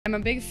I'm a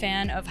big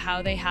fan of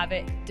how they have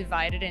it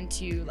divided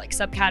into like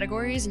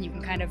subcategories, and you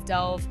can kind of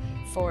delve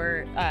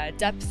for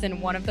depth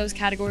in one of those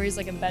categories,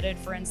 like embedded,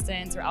 for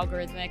instance, or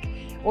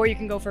algorithmic, or you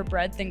can go for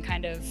breadth and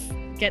kind of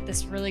get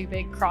this really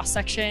big cross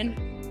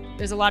section.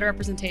 There's a lot of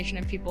representation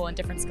of people in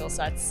different skill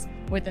sets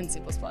within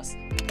C++.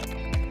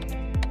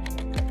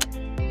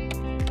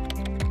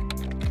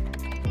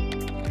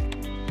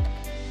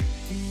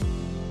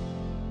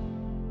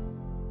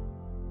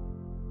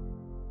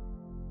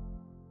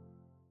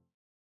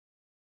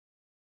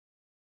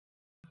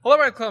 Hello,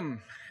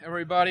 welcome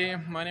everybody.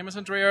 My name is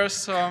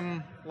Andreas.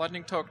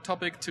 Lightning Talk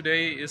topic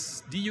today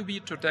is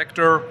DUB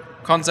Detector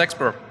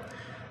constexpr.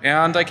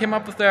 And I came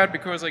up with that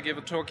because I gave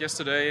a talk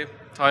yesterday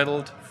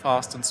titled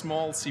Fast and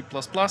Small C++.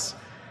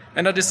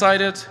 And I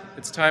decided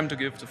it's time to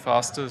give the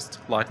fastest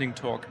Lightning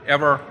Talk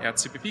ever at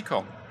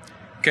CppCon.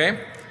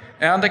 Okay?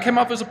 And I came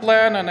up with a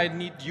plan and I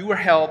need your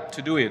help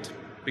to do it.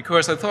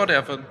 Because I thought I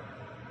have a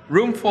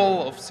room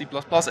full of C++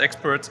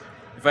 experts.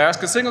 If I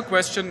ask a single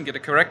question, get a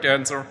correct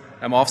answer,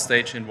 I'm off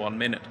stage in 1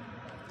 minute.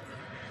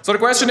 So the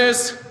question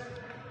is,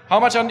 how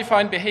much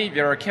undefined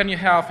behavior can you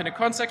have in a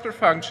constexpr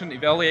function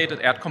evaluated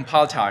at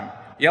compile time?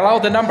 Yell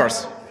out the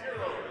numbers.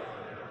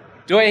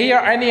 Do I hear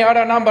any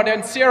other number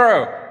than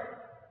 0?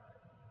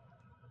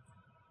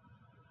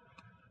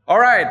 All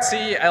right,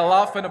 see, I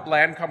love when a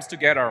plan comes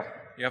together.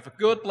 You have a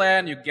good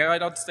plan, you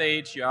get on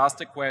stage, you ask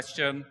the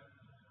question,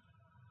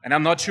 and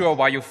I'm not sure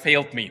why you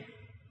failed me.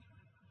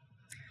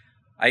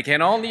 I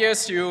can only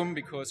assume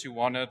because you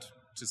wanted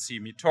to see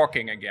me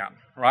talking again,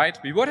 right?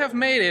 We would have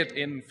made it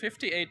in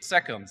 58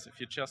 seconds if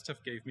you just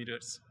have gave me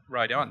this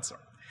right answer.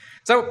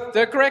 So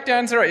the correct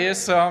answer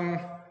is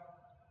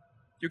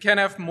you can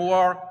have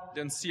more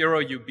than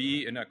 0 UB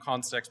in a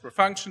constexpr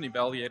function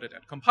evaluated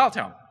at compile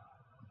time.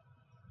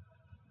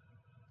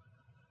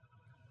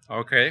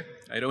 Okay,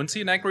 I don't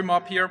see an angry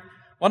mob here.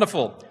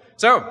 Wonderful.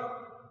 So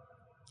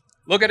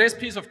look at this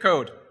piece of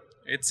code.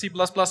 It's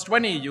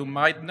C++20. You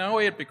might know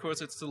it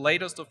because it's the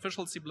latest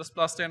official C++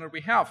 standard we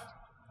have.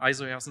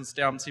 ISO hasn't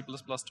stamped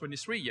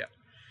C++23 yet.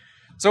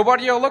 So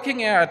what you're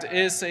looking at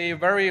is a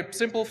very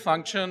simple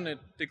function. It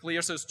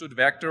declares a std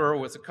vector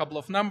with a couple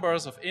of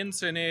numbers of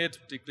ints in it,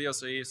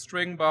 declares a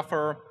string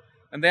buffer,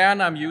 and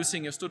then I'm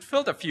using a std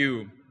filter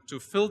view to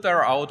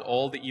filter out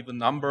all the even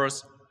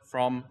numbers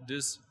from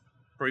this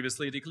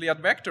previously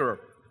declared vector.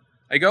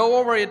 I go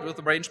over it with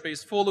the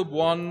range-based for loop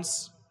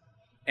once,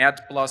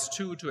 add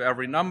 +2 to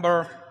every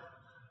number.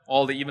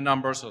 All the even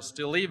numbers are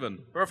still even.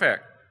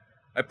 Perfect.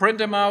 I print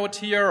them out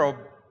here,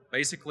 or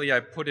basically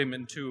I put them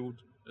into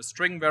a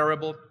string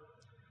variable.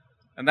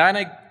 And then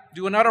I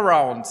do another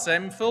round,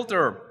 same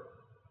filter.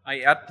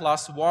 I add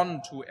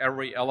 +1 to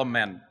every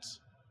element.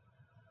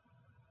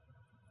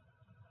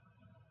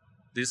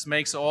 This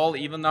makes all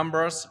even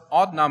numbers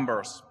odd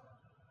numbers.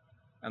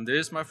 And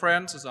this, my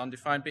friends, is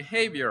undefined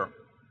behavior.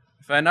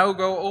 If I now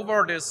go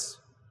over this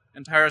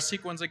entire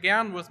sequence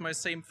again with my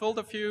same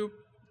filter view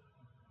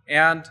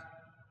and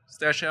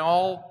stash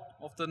all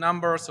of the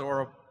numbers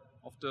or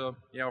of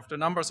the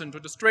numbers into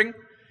the string,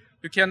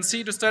 you can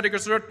see the static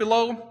assert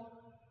below.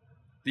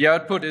 The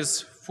output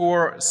is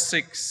 4,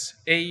 6,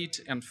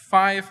 8, and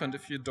 5. And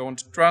if you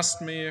don't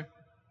trust me,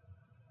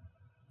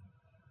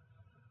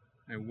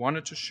 I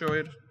wanted to show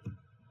it.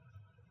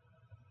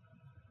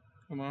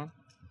 Come on.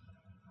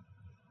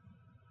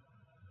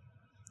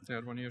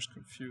 That one here is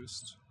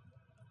confused.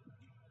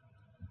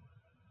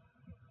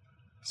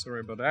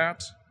 Sorry about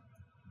that.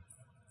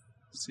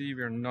 See,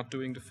 we're not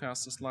doing the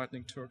fastest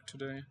Lightning Talk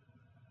today.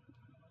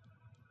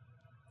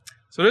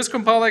 So this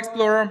compile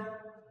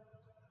explorer,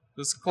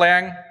 this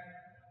clang,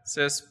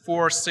 says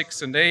 4,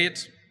 6, and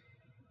 8.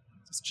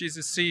 This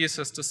GCC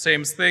says the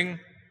same thing.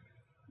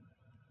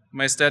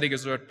 My static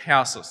assert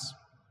passes.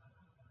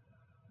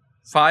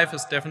 5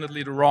 is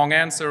definitely the wrong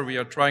answer. We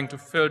are trying to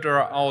filter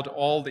out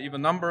all the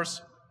even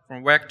numbers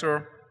from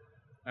vector.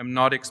 I'm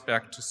not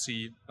expect to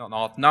see an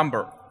odd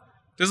number.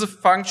 This is a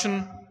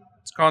function,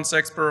 it's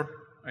constexpr,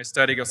 I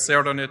static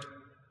assert on it,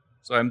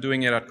 so I'm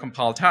doing it at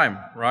compile time,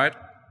 right?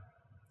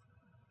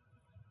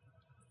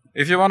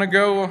 If you want to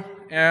go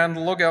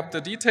and look up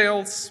the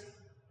details,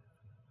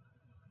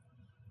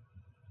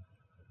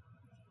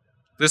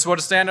 this is what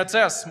the standard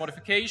says.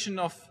 Modification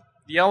of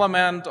the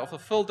element of a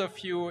filter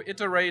view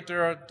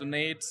iterator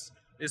donates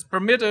is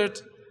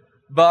permitted,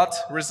 but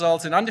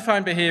results in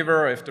undefined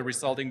behavior if the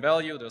resulting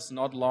value does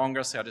not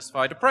longer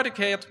satisfy the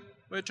predicate,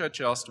 which I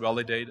just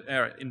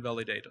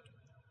invalidated.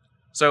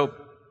 So,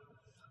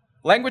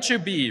 language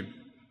UB,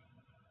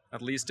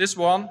 at least this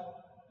one,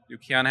 you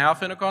can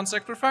have in a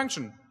constexpr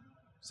function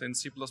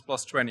since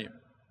C++20.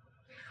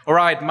 All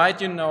right,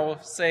 might you know,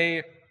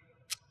 say,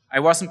 I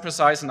wasn't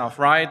precise enough,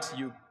 right?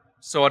 You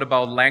thought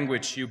about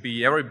language UB.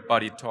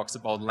 Everybody talks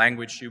about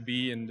language UB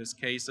in these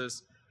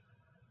cases,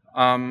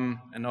 and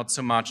not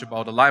so much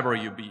about a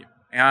library UB.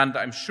 And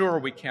I'm sure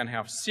we can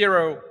have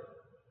 0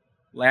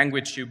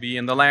 language UB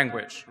in the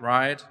language,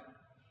 right?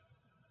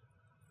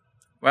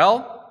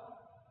 Well,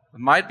 it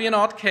might be an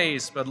odd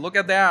case, but look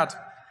at that.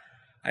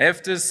 I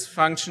have this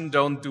function,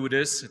 don't do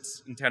this.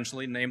 It's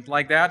intentionally named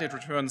like that. It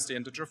returns the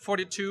integer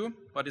 42,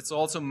 but it's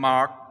also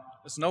marked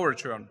as no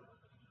return.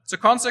 It's a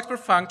constexpr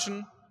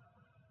function.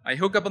 I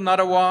hook up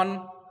another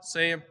one,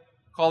 say,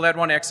 call that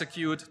one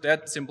execute.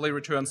 That simply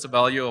returns the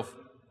value of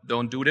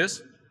don't do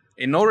this.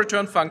 A no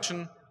return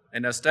function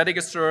and a static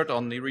assert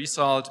on the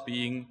result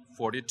being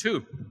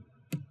 42.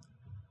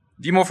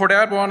 Demo for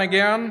that one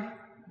again.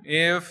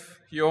 If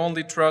you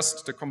only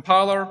trust the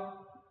compiler,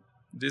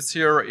 this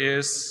here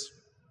is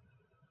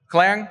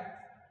Clang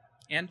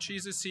and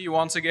GCC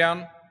once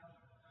again,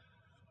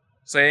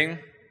 saying,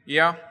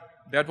 yeah,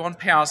 that one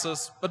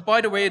passes. But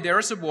by the way, there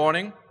is a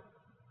warning.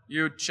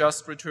 You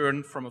just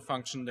returned from a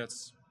function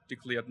that's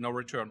declared no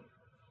return.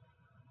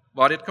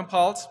 But it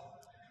compiles.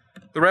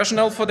 The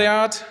rationale for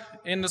that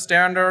in the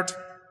standard,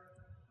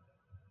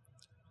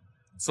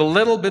 it's a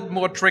little bit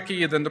more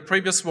tricky than the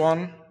previous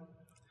one.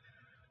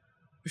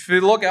 If we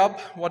look up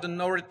what the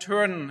no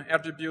return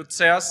attribute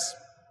says,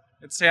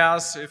 it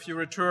says if you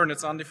return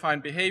its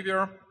undefined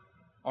behavior,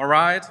 all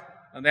right,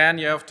 and then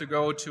you have to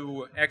go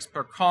to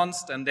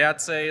CppCon, and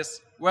that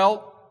says,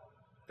 well,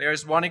 there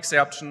is one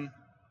exception.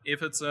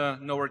 If it's a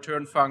no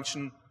return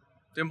function,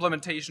 the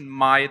implementation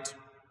might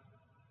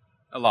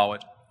allow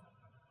it,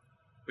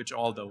 which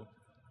although.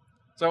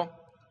 So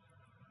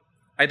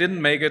I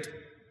didn't make it.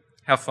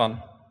 Have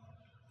fun.